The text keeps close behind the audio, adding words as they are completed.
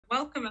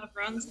welcome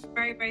everyone to the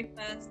very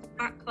first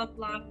Bat Club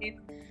Live,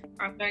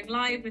 where I'm going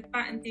live with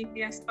bat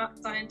enthusiasts, bat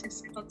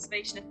scientists and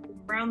conservationists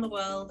from around the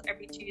world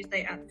every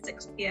Tuesday at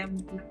 6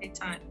 p.m. UK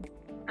time.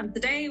 And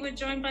today we're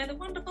joined by the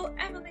wonderful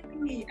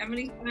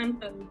Emily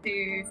Stanford,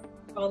 who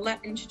I'll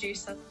let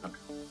introduce herself.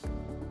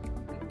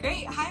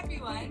 Great, hi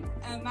everyone.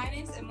 My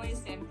name's Emily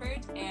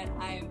Stanford, and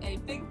I am a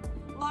big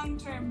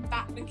long-term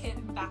bat advocate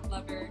and bat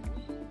lover.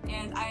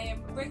 And I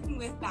am working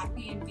with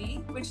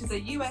BatBnB, which is a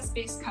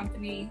US-based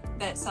company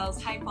that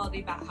sells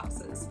high-quality bat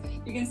houses.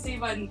 You can see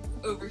one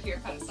over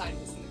here kind of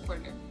sideways in the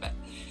corner.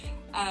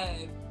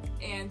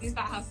 And these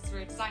bat houses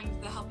were designed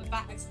with the help of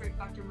bat expert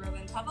Dr.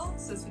 Merlin,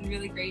 so it's been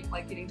really great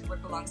getting to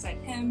work alongside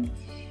him.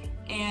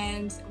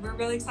 And we're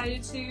really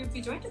excited to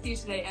be joined with you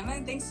today, Emma,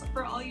 and thanks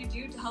for all you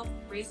do to help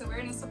raise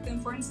awareness of the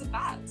importance of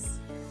bats.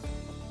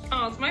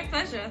 Oh, it's my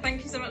pleasure.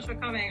 Thank you so much for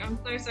coming. I'm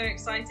so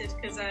excited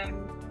because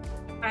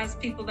as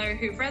people know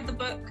who've read the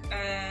book,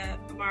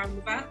 Amara and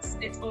the Bats,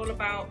 it's all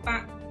about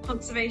bat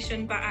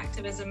conservation, bat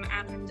activism,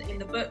 and in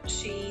the book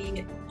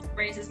she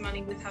raises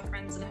money with her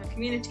friends and her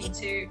community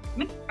to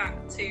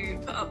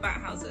put up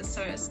bat houses.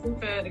 So it's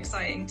super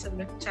exciting to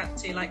chat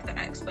to the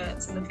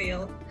experts in the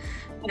field.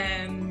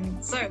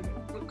 So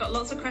we've got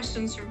lots of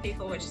questions from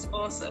people, which is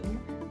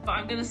awesome, but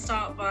I'm going to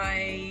start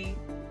by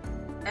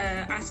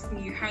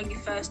asking you how you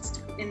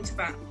first got into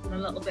bats and a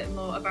little bit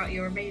more about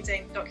your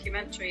amazing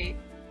documentary.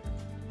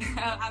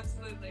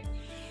 Absolutely.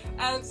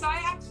 So I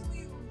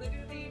actually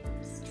literally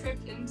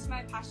tripped into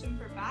my passion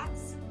for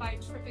bats by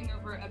tripping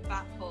over a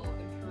bat hole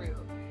in Peru.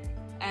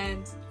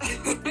 And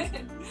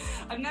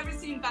I've never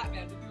seen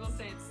Batman, but people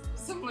say it's a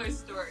similar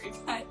story.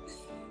 But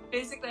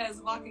basically I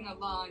was walking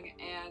along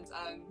and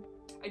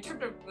I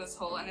tripped over this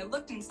hole and I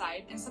looked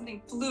inside and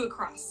something flew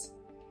across.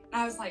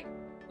 And I was like,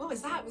 what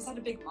was that? Was that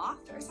a big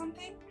moth or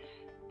something?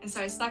 And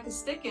so I stuck a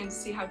stick in to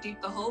see how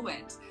deep the hole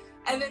went.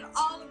 And then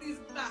all of these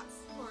bats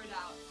poured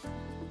out.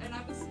 And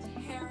I was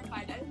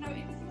terrified. I didn't know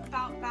anything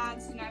about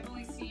bats, I've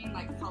only seen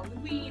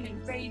Halloween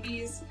and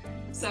rabies,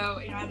 so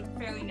I had a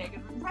fairly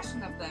negative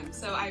impression of them.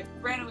 So I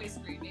ran away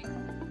screaming,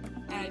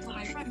 and I told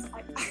my friends,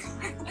 I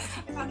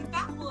found a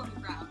bat hole on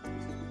the ground.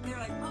 And they were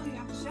like, oh, you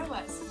have to show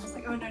us. And I was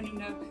like, oh,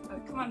 no,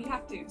 but come on, you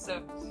have to.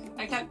 So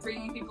I kept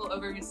bringing people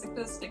over and stick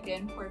the stick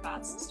in, poor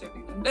bats,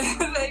 disturbing them.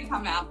 They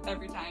come out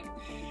every time.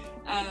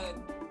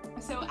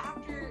 So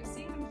after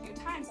seeing them a few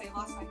times, I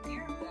lost my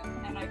fear of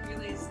them, and I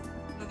realized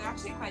they're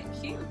actually quite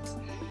cute.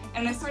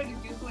 And I started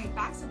Googling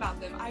facts about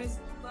them. I was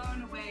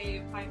blown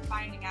away by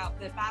finding out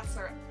that bats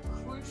are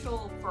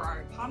crucial for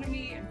our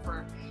economy and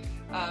for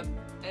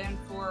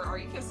our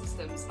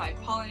ecosystems by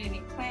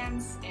pollinating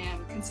plants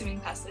and consuming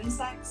pest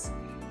insects.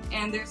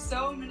 And there's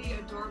so many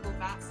adorable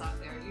bats out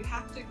there. You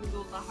have to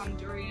Google the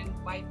Honduran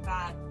white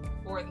bat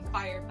or the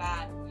fire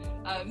bat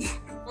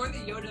or the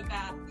Yoda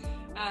bat.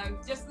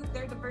 Just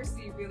their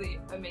diversity really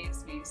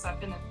amazed me. So I've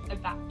been a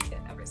bat kid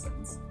ever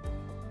since.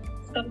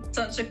 That's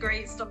such a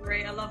great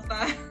story. I love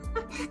that.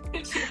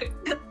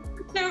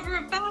 Over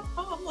a bat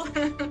hole.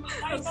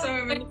 That's so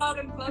amazing.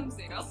 I'm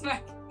clumsy. I was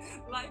like,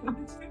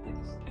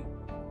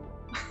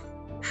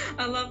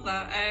 I love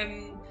that.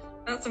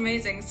 That's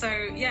amazing. So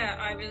yeah,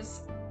 I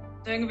was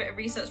doing a bit of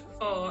research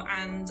before,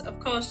 and of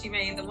course you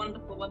made the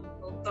wonderful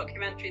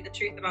documentary, The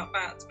Truth About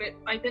Bats, which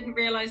I didn't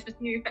realise was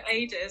new for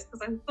ages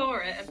because I saw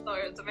it and thought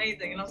it was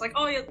amazing, and I was like,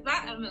 oh, yeah,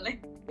 that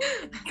Emily.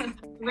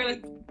 Really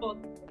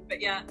important,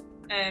 but yeah.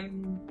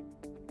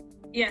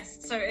 Yes,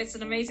 so it's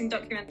an amazing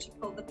documentary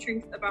called The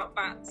Truth About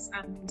Bats,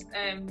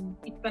 and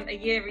you spent a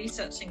year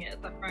researching it, is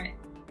that right?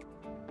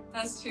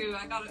 That's true.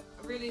 I got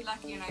really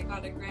lucky and I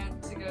got a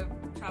grant to go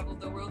travel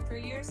the world for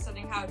a year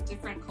studying how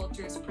different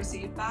cultures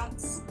perceive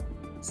bats.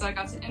 So I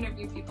got to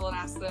interview people and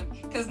ask them,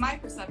 because my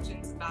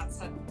perceptions of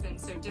bats have been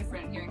so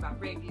different, hearing about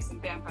rabies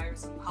and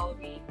vampires and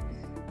Halloween.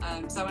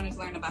 So I wanted to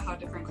learn about how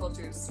different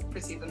cultures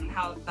perceive them and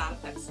how that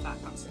affects bat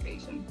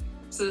conservation.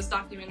 So this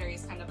documentary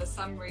is kind of a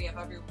summary of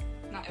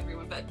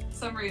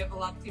summary of a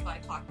lot of people I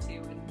talked to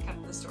and kind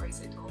of the stories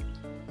they told.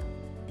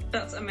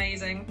 That's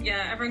amazing.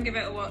 Yeah, everyone give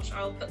it a watch.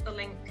 I'll put the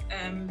link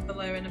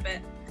below in a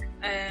bit.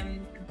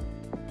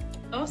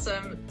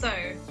 Awesome. So,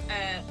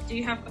 do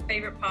you have a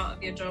favourite part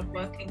of your job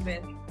working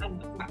with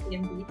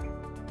BatBnB?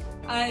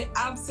 I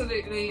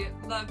absolutely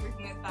love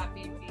working with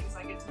BatBnB because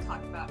I get to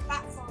talk about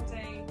bats all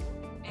day,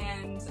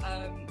 and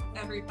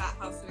every bat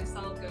house that we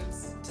sell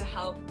goes to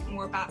help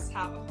more bats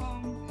have a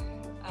home.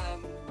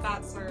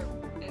 Bats are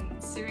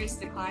in serious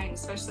decline,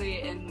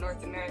 especially in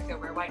North America,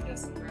 where white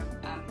nose syndrome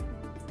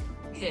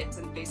hit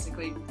and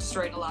basically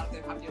destroyed a lot of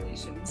their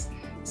populations.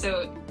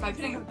 So by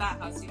putting up a bat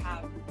house,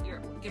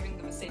 you're giving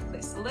them a safe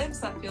place to live,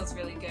 so that feels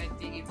really good,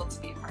 being able to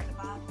be a part of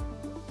that.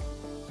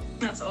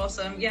 That's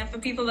awesome. Yeah, for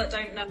people that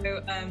don't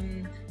know,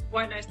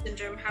 white nose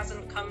syndrome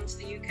hasn't come to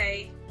the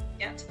UK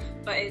yet,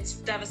 but it's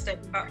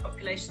devastating bat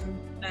population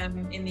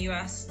in the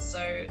US, so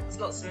there's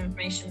lots of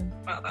information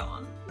about that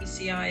on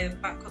BCI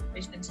of Bat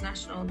Conservation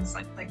International and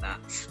sites like that.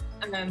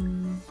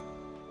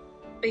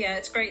 But yeah,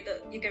 it's great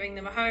that you're giving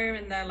them a home,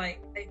 and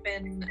they've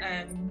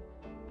been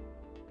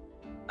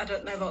I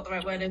don't know what the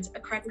right word is,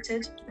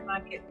 accredited,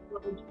 like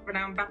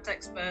renowned bat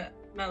expert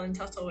Merlin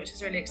Tuttle, which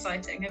is really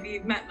exciting. Have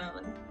you met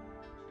Merlin?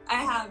 I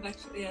have,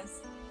 actually,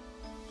 yes.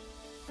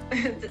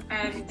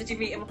 Did you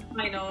meet him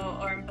online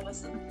or in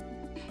person?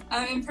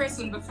 In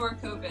person before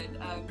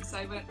COVID. So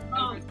I went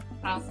over to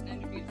his house and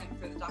interviewed him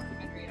for the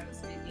documentary I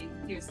was making.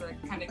 He was the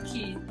kind of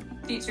key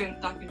feature in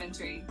the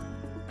documentary,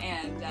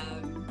 and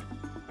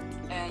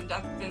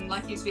I've been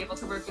lucky to be able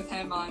to work with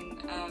him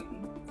on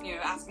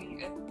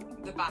asking if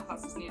the bat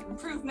houses need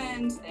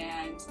improvement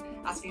and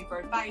asking for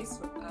advice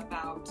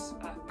about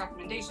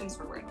recommendations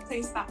for where to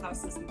place bat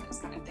houses and those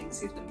kind of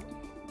things. He's been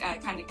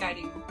kind of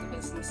guiding the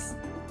business.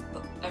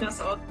 That's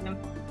awesome.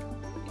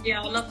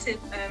 Yeah, I loved his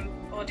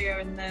audio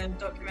in the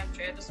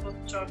documentary. I just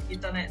wasn't sure if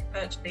you'd done it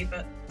virtually,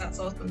 but that's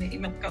awesome that you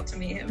got to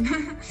meet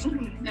him.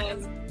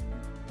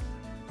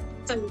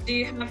 So do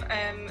you have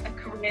a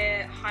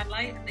career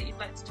highlight that you'd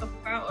like to talk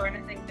about, or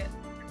anything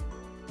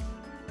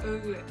that...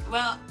 Ooh,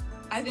 well,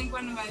 I think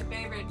one of my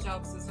favorite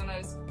jobs is when I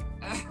was...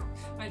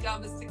 my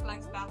job is to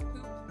collect bat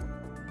poop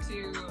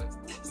to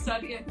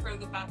study it for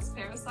the bat's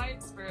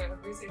parasites for a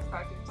research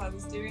project I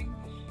was doing.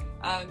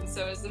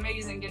 So it was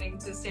amazing getting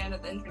to stand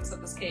at the entrance of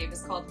this cave.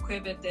 It's called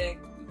Cueva de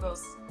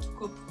los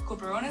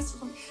Cobrones.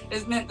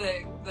 It's meant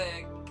the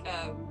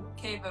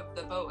cave of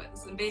the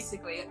boas. And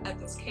basically at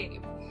this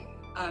cave,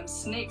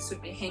 snakes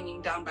would be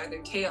hanging down by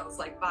their tails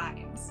like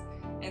vines,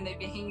 and they'd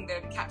be hanging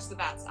there to catch the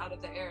bats out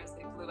of the air as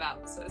they flew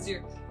out. So as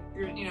you're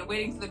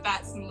waiting for the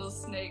bats, and the little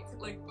snake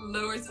like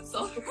lowers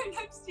itself right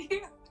next to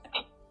you.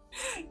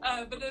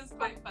 But it was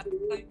quite fun,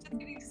 like just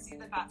getting to see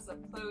the bats up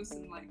close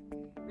and like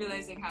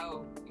realizing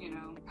how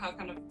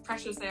kind of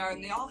precious they are,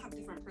 and they all have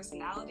different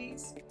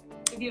personalities.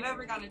 If you've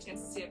ever gotten a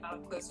chance to see a bat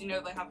up close, they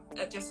have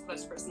just as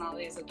much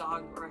personality as a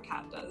dog or a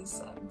cat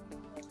does,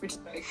 which is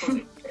very cool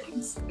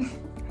experience.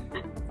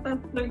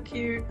 That's so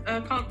cute. I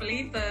can't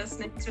believe the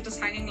snakes were just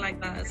hanging like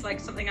that. It's like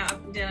something out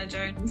of Indiana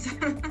Jones.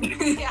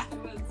 Yeah,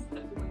 it was.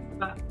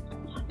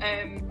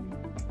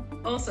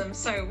 Awesome.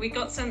 So we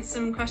got sent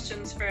some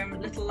questions from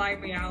Little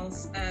Library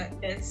Owls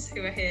kids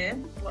who are here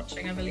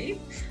watching, I believe.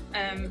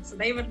 So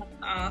they would like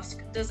to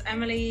ask,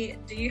 Emily,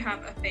 do you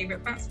have a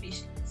favourite bat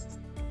species?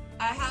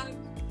 I have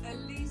at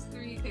least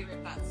 3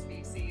 favourite bat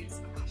species.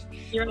 Oh, gosh.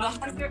 The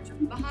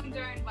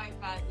Honduran white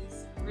bat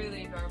is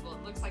really adorable.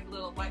 It looks like a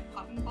little white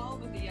cotton ball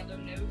with a yellow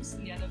nose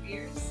and yellow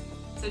ears.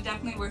 So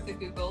definitely worth a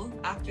Google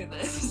after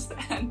this.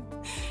 And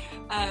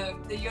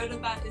the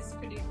Yoda bat is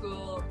pretty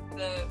cool.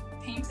 The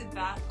painted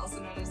bat, also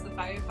known as the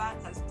fire bat,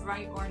 has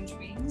bright orange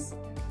wings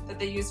that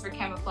they use for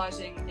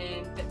camouflaging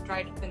in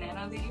dried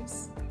banana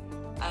leaves.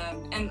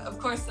 And of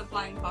course the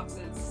flying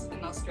foxes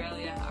in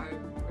Australia are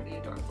pretty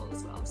adorable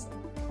as well, so,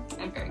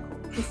 and very cool.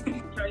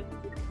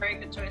 Very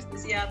good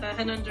choices. Yeah, the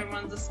Hanundan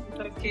ones are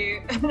so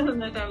cute.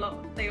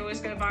 They always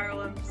go viral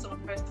when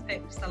someone posts a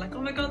pic. They're like,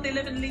 oh my god, they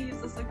live in leaves.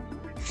 They're so cool.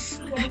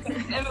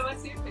 Emma,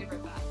 what's your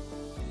favourite bat?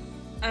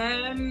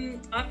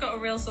 I've got a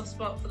real soft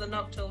spot for the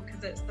noctule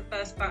because it's the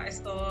first bat I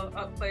saw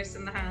up close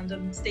in the hand,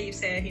 and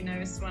Steve's here, he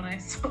knows when I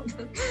saw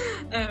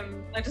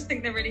them. I just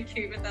think they're really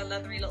cute with their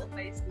leathery little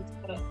faces.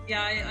 But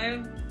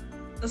yeah,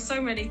 there's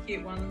so many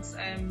cute ones.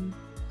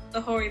 The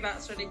hoary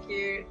bat's really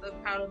cute, the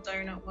powdered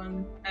donut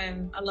one. I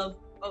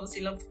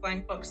obviously love the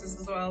flying foxes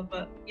as well,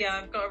 but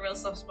yeah, I've got a real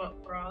soft spot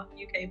for our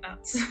UK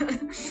bats.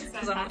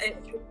 Because it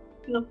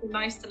feels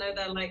nice to know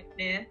they're like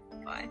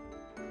nearby.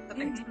 That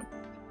makes sense.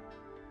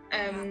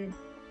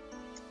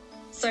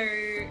 So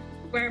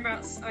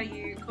whereabouts are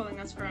you calling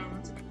us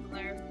from? So people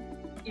know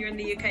you're in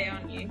the UK,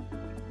 aren't you?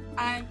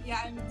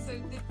 So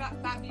the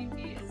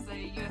BatBnB is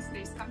a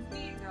US-based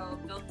company. They're all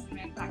built and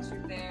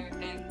manufactured there,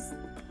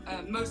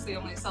 and mostly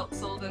only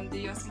sold in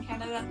the US and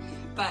Canada.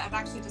 But I've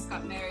actually just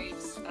got married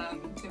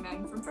to a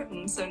man from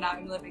Britain, so now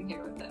I'm living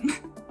here with him.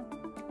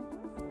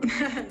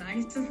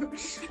 Nice.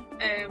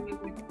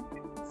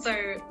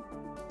 So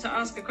to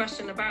ask a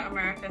question about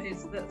America,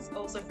 that's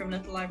also from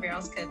Little Library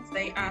Owls kids,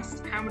 they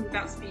asked, how many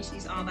bat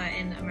species are there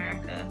in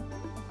America?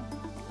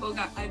 Well,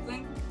 God, I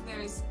think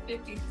there's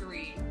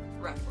 53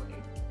 roughly.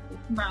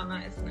 Around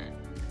that, isn't it?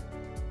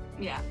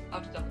 Yeah, I'll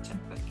have to double check,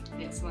 but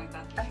yeah, something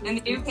like that. And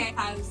the UK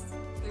has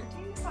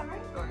 13, is that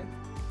right? Or?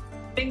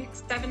 I think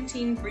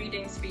 17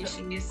 breeding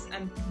species,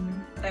 and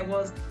there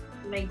was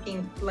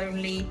making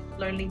lonely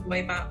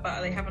boy bat,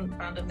 but they haven't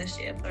found them this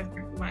year, so I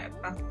think we might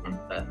have passed one.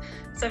 But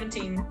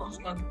 17 ones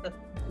that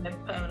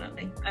live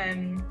permanently.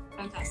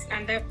 Fantastic.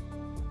 And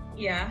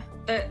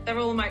they're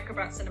all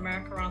microbats in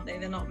America, aren't they?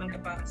 They're not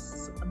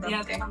megabats.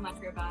 Yeah, they're not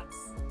microbats.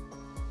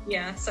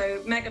 Yeah, so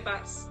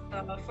megabats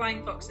are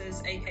flying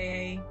foxes,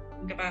 aka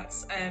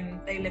megabats.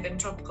 They live in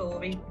tropical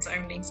regions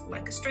only, so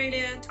like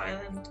Australia,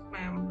 Thailand,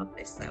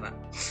 places like that.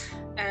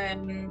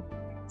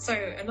 So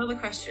another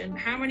question,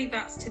 how many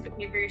bats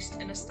typically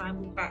roost in a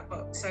standard bat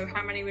box? So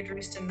how many would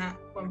roost in that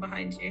one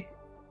behind you?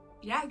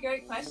 Yeah,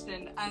 great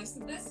question.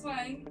 So this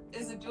one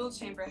is a dual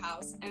chamber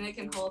house, and it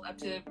can hold up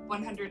to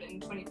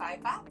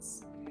 125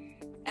 bats.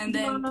 And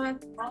then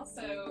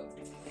also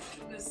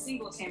the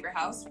single chamber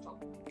house, which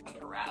I'll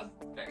grab,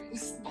 very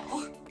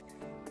small.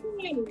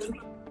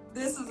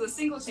 this is a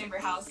single chamber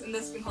house, and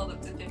this can hold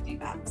up to 50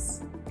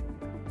 bats.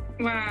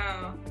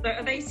 Wow. So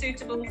are they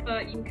suitable for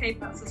UK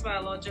bats as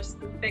well, or just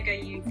the bigger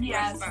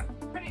US bats?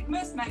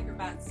 Most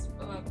microbats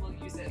will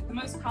use it. The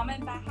most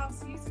common bat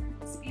house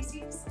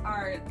species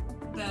are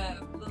the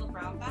little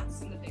brown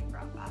bats and the big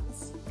brown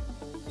bats.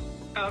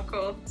 Oh,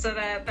 cool. So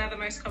they're the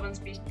most common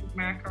species in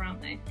America,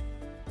 aren't they?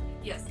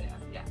 Yes, they are.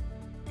 Yeah.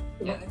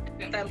 Yeah,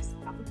 they're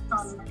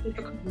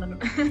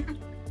equivalent.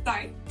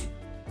 Sorry.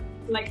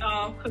 Like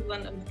our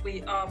equivalent of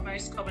our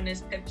most common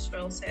is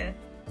pipistrelles here.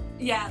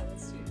 Yeah,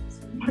 that's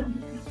true.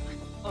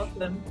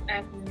 Awesome.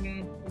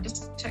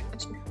 Just check the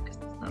chat because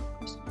there's another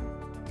question.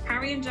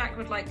 Harry and Jack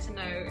would like to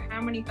know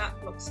how many bat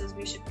boxes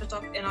we should put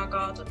up in our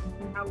garden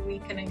and how we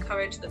can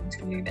encourage them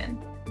to move in.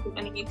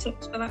 Any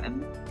tips for that,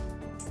 Emma?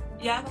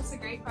 Yeah, that's a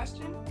great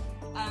question.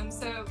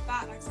 So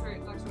bat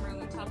expert Dr.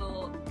 Merlin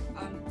Tuttle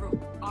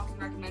often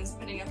recommends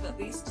putting up at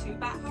least 2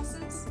 bat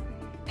houses.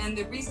 And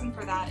the reason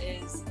for that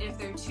is if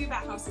there are 2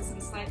 bat houses in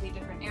slightly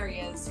different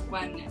areas,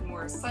 one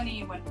more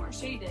sunny, one more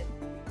shaded,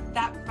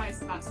 that provides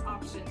the bats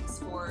options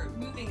for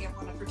moving if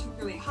on a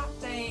particularly hot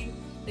day,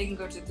 they can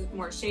go to the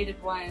more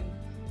shaded one,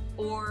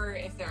 or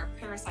if there are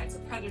parasites or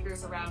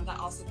predators around, that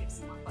also gives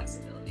them more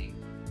flexibility.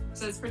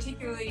 So it's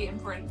particularly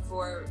important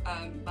for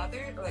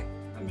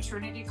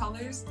maternity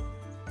colonies,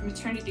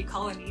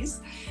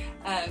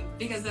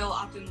 because they'll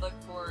often look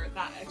for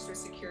that extra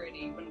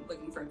security when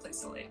looking for a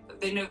place to live. If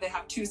they know they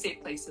have 2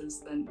 safe places,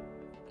 then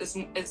it's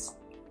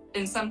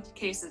in some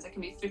cases it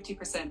can be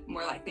 50%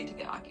 more likely to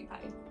get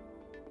occupied.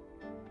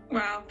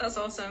 Wow, that's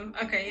awesome.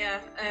 Okay, yeah.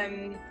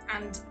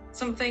 And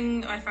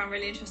something I found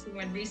really interesting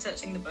when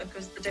researching the book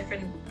was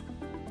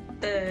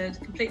the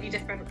completely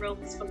different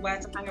rules for where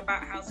to hang a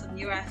bat house in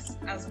the US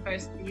as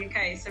opposed to the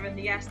UK. So in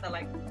the US, they're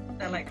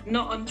like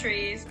not on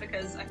trees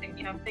because I think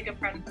you have bigger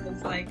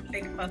predators like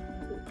big bugs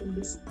and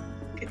just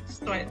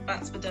destroy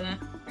bats for dinner.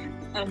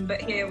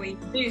 But here we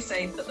do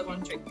say put them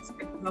on trees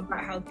because our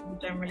bat houses are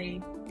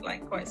generally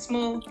like quite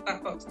small.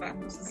 Bat box bat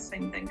house is the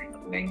same thing.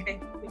 In case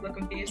people are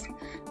confused.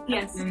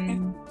 Yes.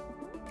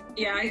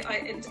 Yeah,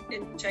 I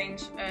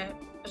interchange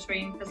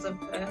between because of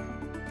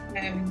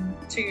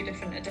 2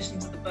 different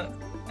editions of the book.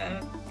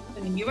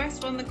 In the US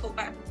one they're called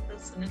bat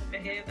houses, and over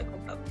here they're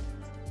called bat houses.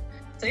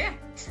 So yeah.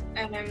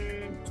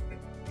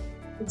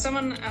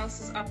 Someone else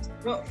has asked,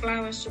 what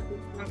flowers should we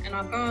plant in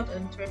our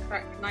garden to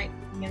attract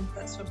night-king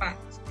insects for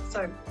bats?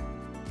 So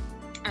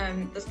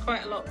there's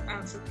quite a lot of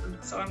answers to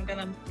that, so I'm going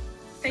to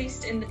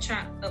paste in the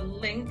chat a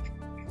link,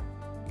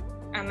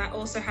 and that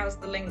also has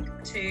the link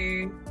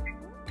to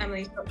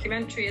Emily's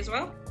documentary as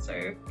well,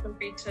 so feel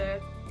free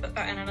to put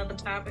that in another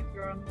tab if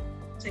you're on,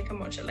 so you can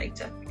watch it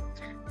later.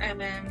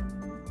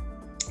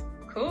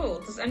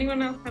 Cool. Does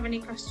anyone else have any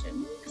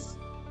questions?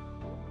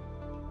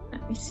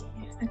 Let me see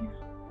if anyone...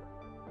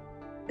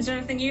 Is there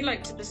anything you'd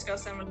like to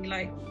discuss, Emily?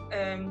 Like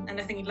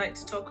anything you'd like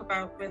to talk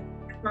about with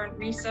current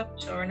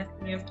research, or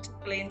anything you're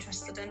particularly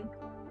interested in?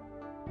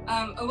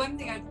 One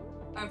thing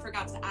I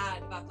forgot to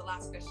add about the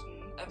last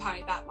question of how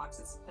many bat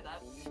boxes to put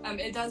up.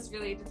 It does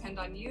really depend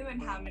on you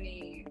and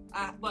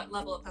what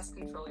level of pest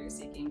control you're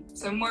seeking.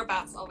 So more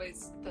bats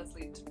always does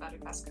lead to better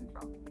pest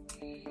control.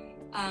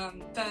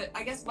 But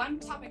I guess one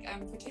topic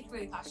I'm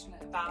particularly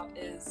passionate about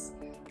is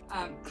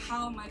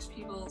how much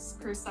people's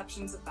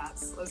perceptions of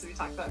bats, as we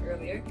talked about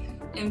earlier,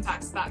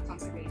 impacts bat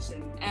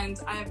conservation.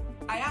 And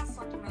I asked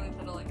Dr. Merlin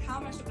Tuttle, like, how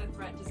much of a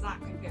threat does that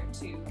compare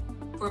to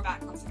for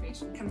bat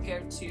conservation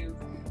compared to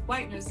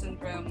white nose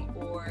syndrome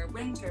or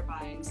wind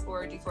turbines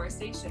or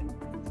deforestation?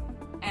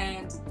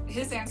 And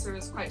his answer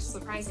was quite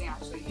surprising,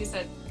 actually. He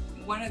said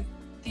one of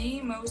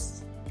the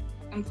most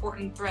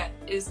important threat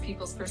is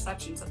people's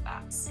perceptions of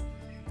bats.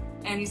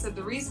 And he said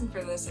the reason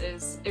for this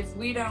is if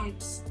we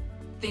don't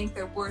think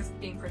they're worth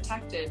being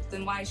protected,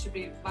 then why should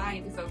we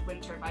mind if a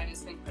wind turbine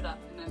is being put up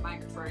in a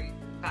migratory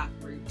bat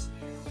route?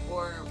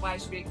 Or why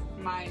should we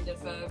mind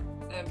if a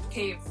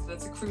cave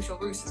that's a crucial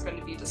roost is going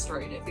to be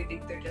destroyed if we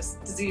think they're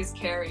just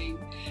disease-carrying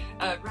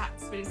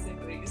rats,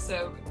 basically?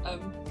 So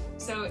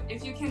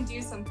if you can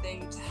do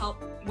something to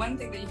help, one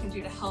thing that you can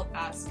do to help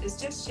bats is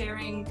just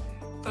sharing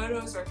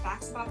photos or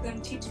facts about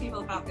them, teach people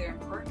about their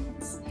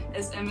importance,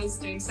 as Emma's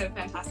doing so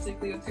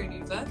fantastically with her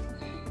new book.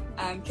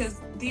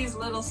 Because these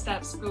little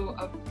steps go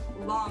a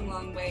long,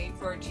 long way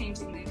for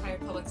changing the entire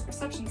public's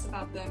perceptions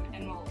about them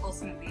and will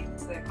ultimately lead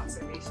to their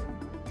conservation.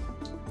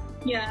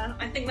 Yeah,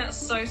 I think that's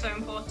so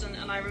important,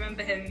 and I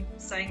remember him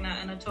saying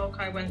that in a talk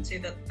I went to,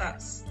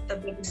 that's the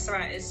biggest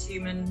threat is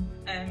human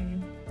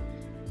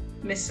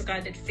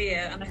misguided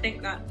fear, and I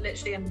think that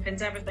literally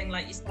underpins everything,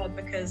 like you said,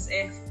 because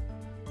if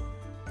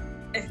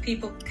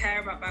people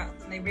care about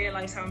bats and they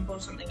realise how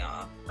important they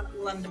are, that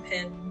will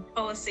underpin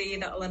policy,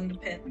 that will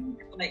underpin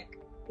like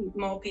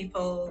more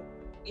people,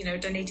 you know,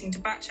 donating to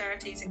bat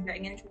charities and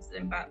getting interested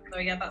in bats. So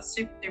yeah, that's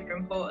super, super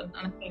important.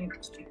 And I think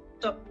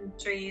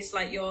documentaries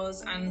like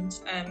yours and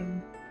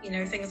you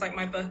know, things like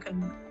my book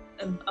and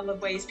and other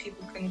ways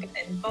people can get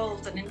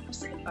involved and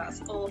interested in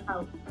bats all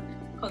help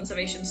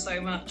conservation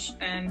so much.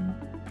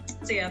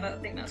 So yeah,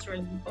 I think that's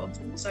really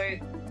important. So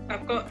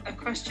I've got a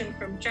question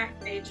from Jack,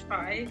 age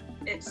 5.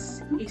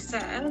 He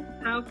said,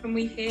 how can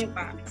we hear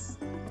bats?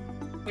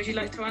 Would you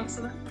like to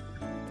answer that?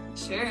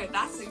 Sure,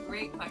 that's a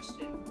great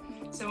question.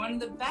 So one of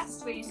the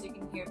best ways you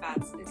can hear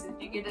bats is if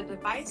you get a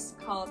device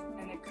called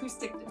an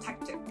acoustic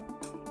detector.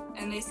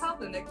 And they sell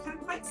them, they're kind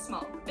of quite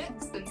small, a bit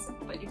expensive,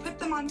 but you put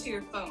them onto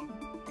your phone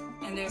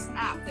and there's an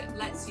app that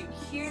lets you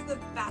hear the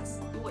bat's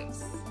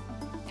voice,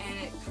 and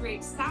it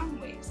creates sound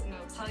waves and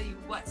it'll tell you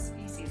what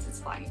species is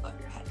flying above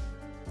your head.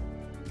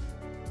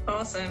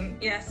 Awesome.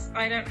 Yes,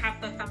 I don't have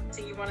the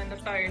fancy one in the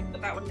phone,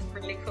 but that one is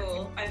really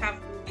cool. I have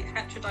the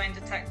heterodyne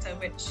detector,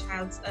 which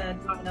has a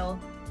dial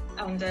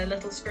and a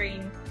little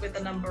screen with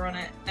the number on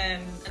it,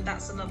 and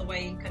that's another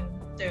way you can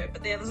do it.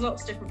 But there's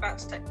lots of different bat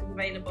detectors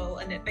available,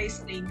 and it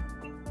basically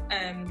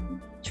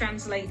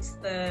translates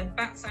the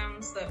bat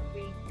sounds that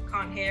we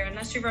can't hear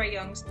unless you're very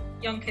young.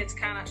 Young kids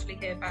can actually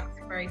hear bats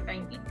very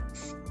faintly,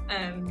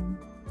 and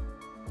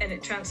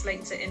it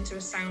translates it into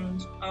a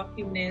sound our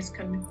human ears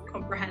can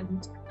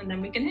comprehend, and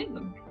then we can hear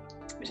them,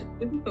 which is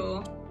really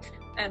cool.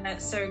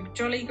 So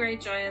Jolly Grey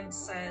Giant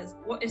says,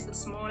 what is the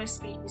smallest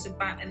species of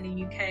bat in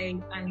the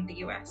UK and the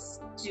US?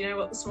 Do you know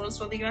what the smallest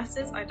for the US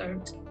is? I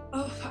don't.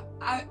 Oh,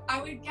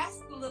 I would guess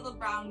the little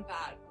brown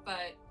bat,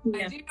 but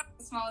yeah. I do know what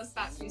the smallest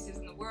bat species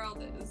in the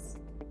world is.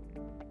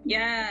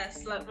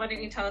 Yes, why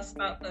don't you tell us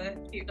about the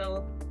cute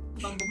little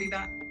bumblebee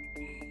bat?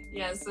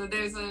 Yeah, so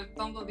there's a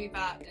bumblebee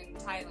bat in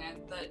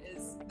Thailand that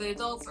is, the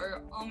adults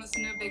are almost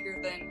no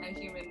bigger than a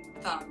human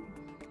thumb.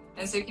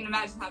 And so you can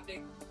imagine how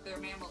big their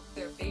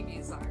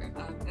babies are.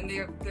 And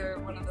they're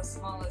one of the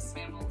smallest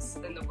mammals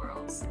in the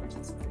world, which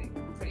is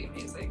pretty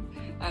amazing.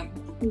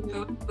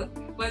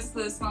 What's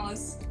the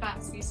smallest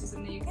bat species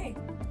in the UK?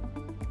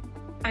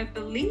 I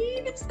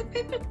believe it's the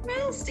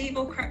pipistrelle. Steve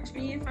will correct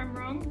me if I'm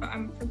wrong, but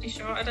I'm pretty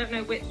sure. I don't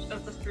know which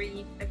of the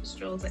 3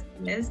 pipistrelles it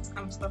is.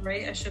 I'm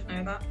sorry, I should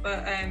know that.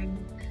 But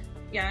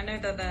yeah, I know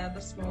that they're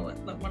the smallest,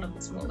 one of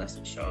the smallest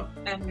for sure.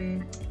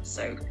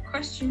 So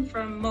question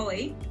from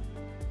Molly.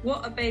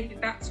 What are baby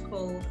bats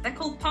called? They're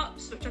called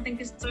pups, which I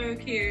think is so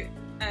cute.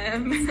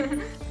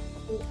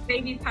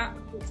 Baby pup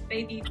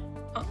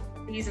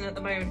season at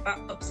the moment, bat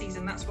pup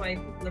season. That's why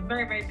people are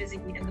very, very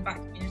busy in the bat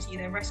community.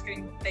 They're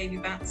rescuing baby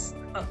bats,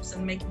 pups,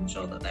 and making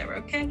sure that they're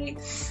okay.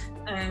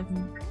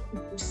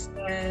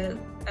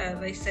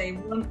 They say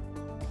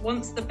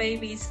once the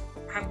babies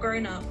have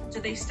grown up, do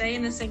they stay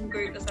in the same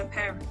group as their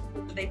parents,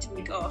 or do they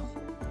take off?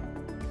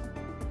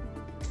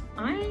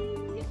 I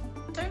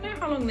don't know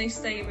how long they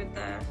stay with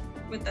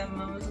their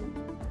mums.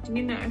 Do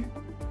you know?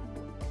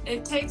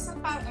 It takes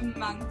about a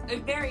month.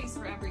 It varies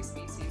for every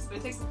species, but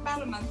it takes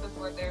about a month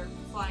before they're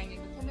flying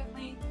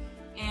independently,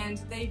 and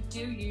they do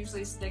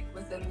usually stick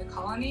within the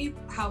colony.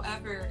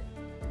 However,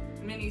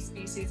 many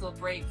species will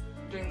break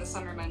during the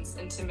summer months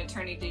into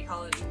maternity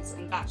colonies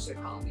and bachelor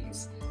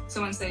colonies.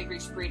 So once they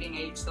reach breeding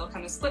age, they'll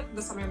kind of split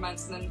the summer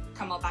months and then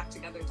come all back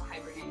together to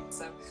hibernate.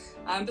 So,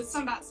 but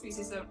some bat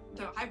species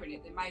don't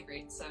hibernate; they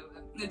migrate. So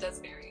it does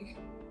vary.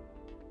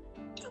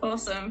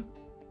 Awesome.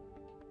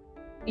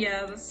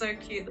 Yeah, they're so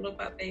cute, little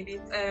bat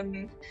babies.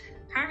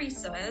 Harry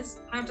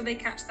says, how do they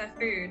catch their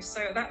food?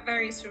 So that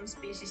varies from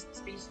species to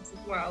species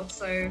as well.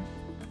 So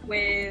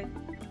with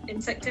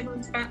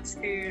insectivorous bats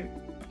who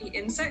eat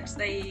insects,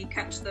 they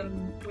catch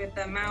them with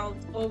their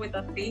mouths or with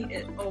their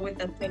feet or with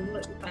their tail.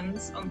 It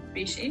depends on the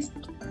species.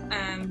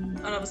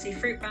 And obviously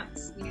fruit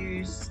bats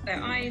use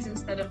their eyes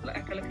instead of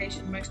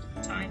echolocation most of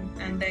the time,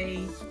 and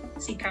they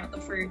seek out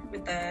the fruit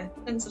with their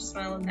sense of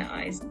smell and their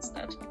eyes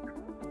instead.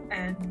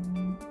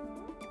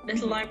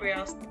 Little library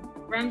asked,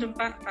 random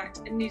bat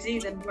fact, in New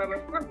Zealand, where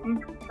we're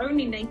from,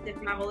 only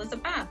native mammal is a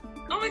bat.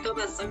 Oh my god,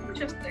 that's so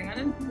interesting. I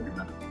didn't know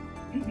that.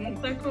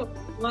 That's so cool.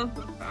 Love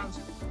that.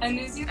 And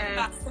New Zealand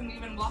bats can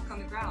even walk on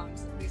the ground.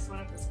 At least one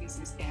of the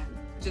species can,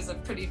 which is a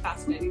pretty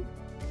fascinating.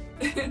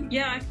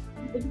 Yeah,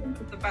 I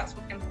think the bats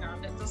walking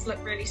around. It does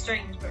look really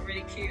strange, but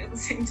really cute at the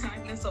same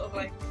time. They're sort of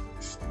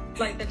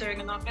like they're doing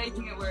enough.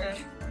 Making it work.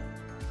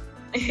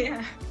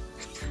 Yeah.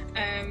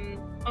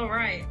 All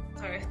right.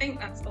 So I think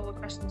that's all the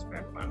questions for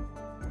everyone.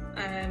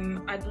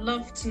 I'd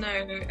love to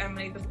know,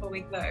 Emily, before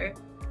we go,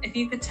 if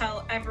you could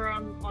tell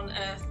everyone on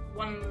Earth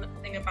one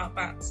thing about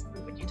bats,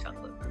 what would you tell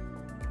them?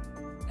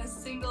 A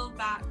single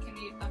bat can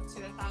eat up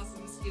to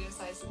 1,000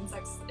 mosquito-sized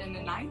insects in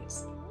a night.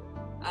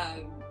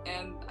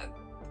 And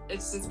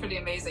it's just pretty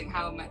amazing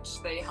how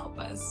much they help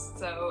us.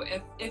 So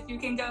if you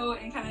can go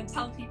and kind of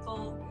tell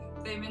people,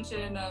 if they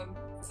mention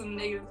some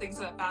negative things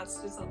about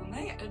bats, just tell them,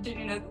 hey, did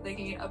you know that they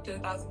can eat up to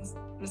 1,000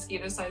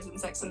 mosquito-sized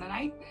insects in a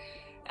night?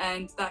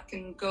 And that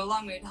can go a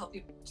long way to help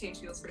you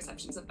change people's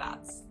perceptions of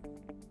bats.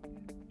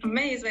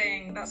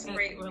 Amazing, that's a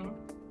great one.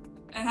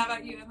 And how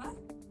about you, Emma?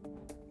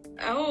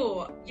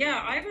 Oh,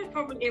 yeah,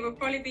 it would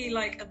probably be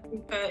like a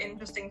super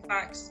interesting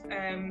fact.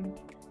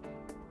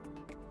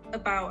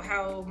 about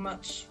how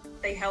much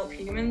they help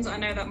humans. I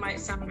know that might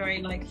sound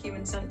very like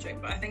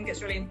human-centric, but I think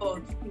it's really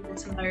important for people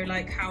to know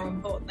like how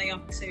important they are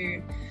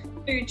to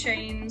food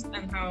chains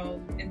and how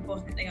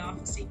important they are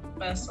for seed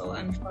dispersal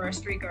and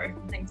forestry growth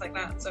and things like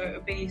that. So it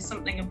would be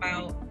something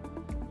about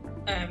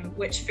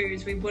which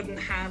foods we wouldn't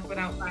have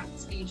without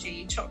bats,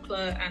 e.g.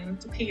 chocolate and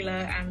tequila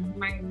and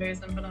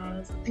mangoes and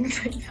bananas and things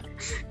like that.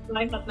 And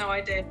I had no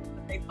idea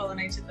that they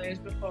pollinated those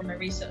before I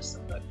researched the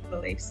book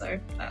fully, so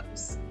that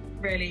was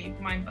really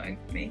mind-blowing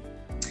for me.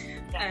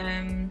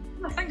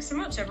 Well, thanks so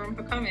much everyone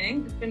for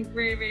coming. It's been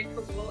really, really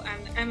cool.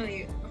 And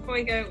Emily, before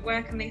we go,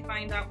 where can they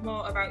find out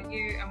more about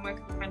you and where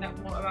can they find out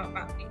more about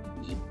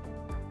BatBnB?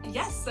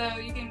 Yes, so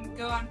you can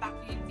go on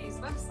BatBnB's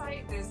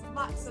website. There's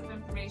lots of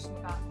information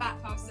about bat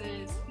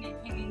houses, neat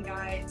hanging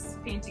guides,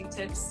 painting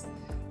tips,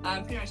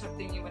 pretty much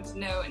everything you want to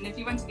know. And if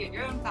you want to get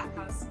your own bat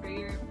house for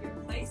your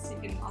place,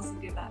 you can also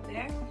do that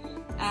there.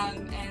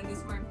 And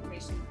there's more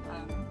information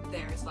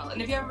there as well.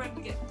 And if you ever want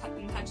to get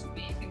in touch with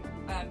me, you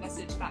can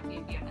message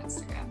BatBnB on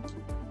Instagram.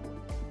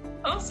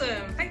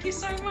 Awesome! Thank you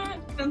so much.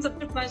 It's been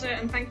such a pleasure,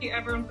 and thank you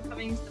everyone for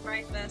coming to the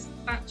very first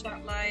Bat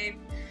Chat Live.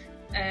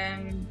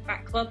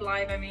 Bat Club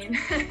Live, I mean.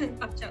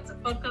 Bat Chat's a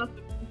podcast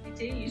with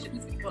PPT, you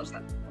should watch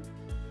that.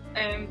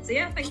 So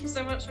yeah, thank you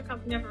so much for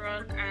coming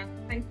everyone, and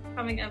thank you for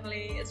coming,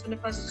 Emily. It's been a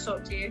pleasure to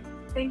talk to you.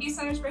 Thank you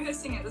so much for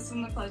hosting it. This has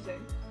been a pleasure.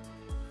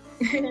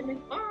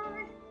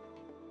 Bye!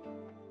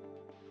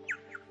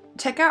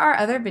 Check out our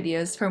other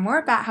videos for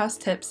more bat house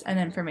tips and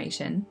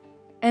information.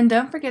 And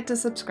don't forget to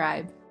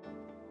subscribe.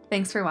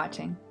 Thanks for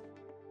watching.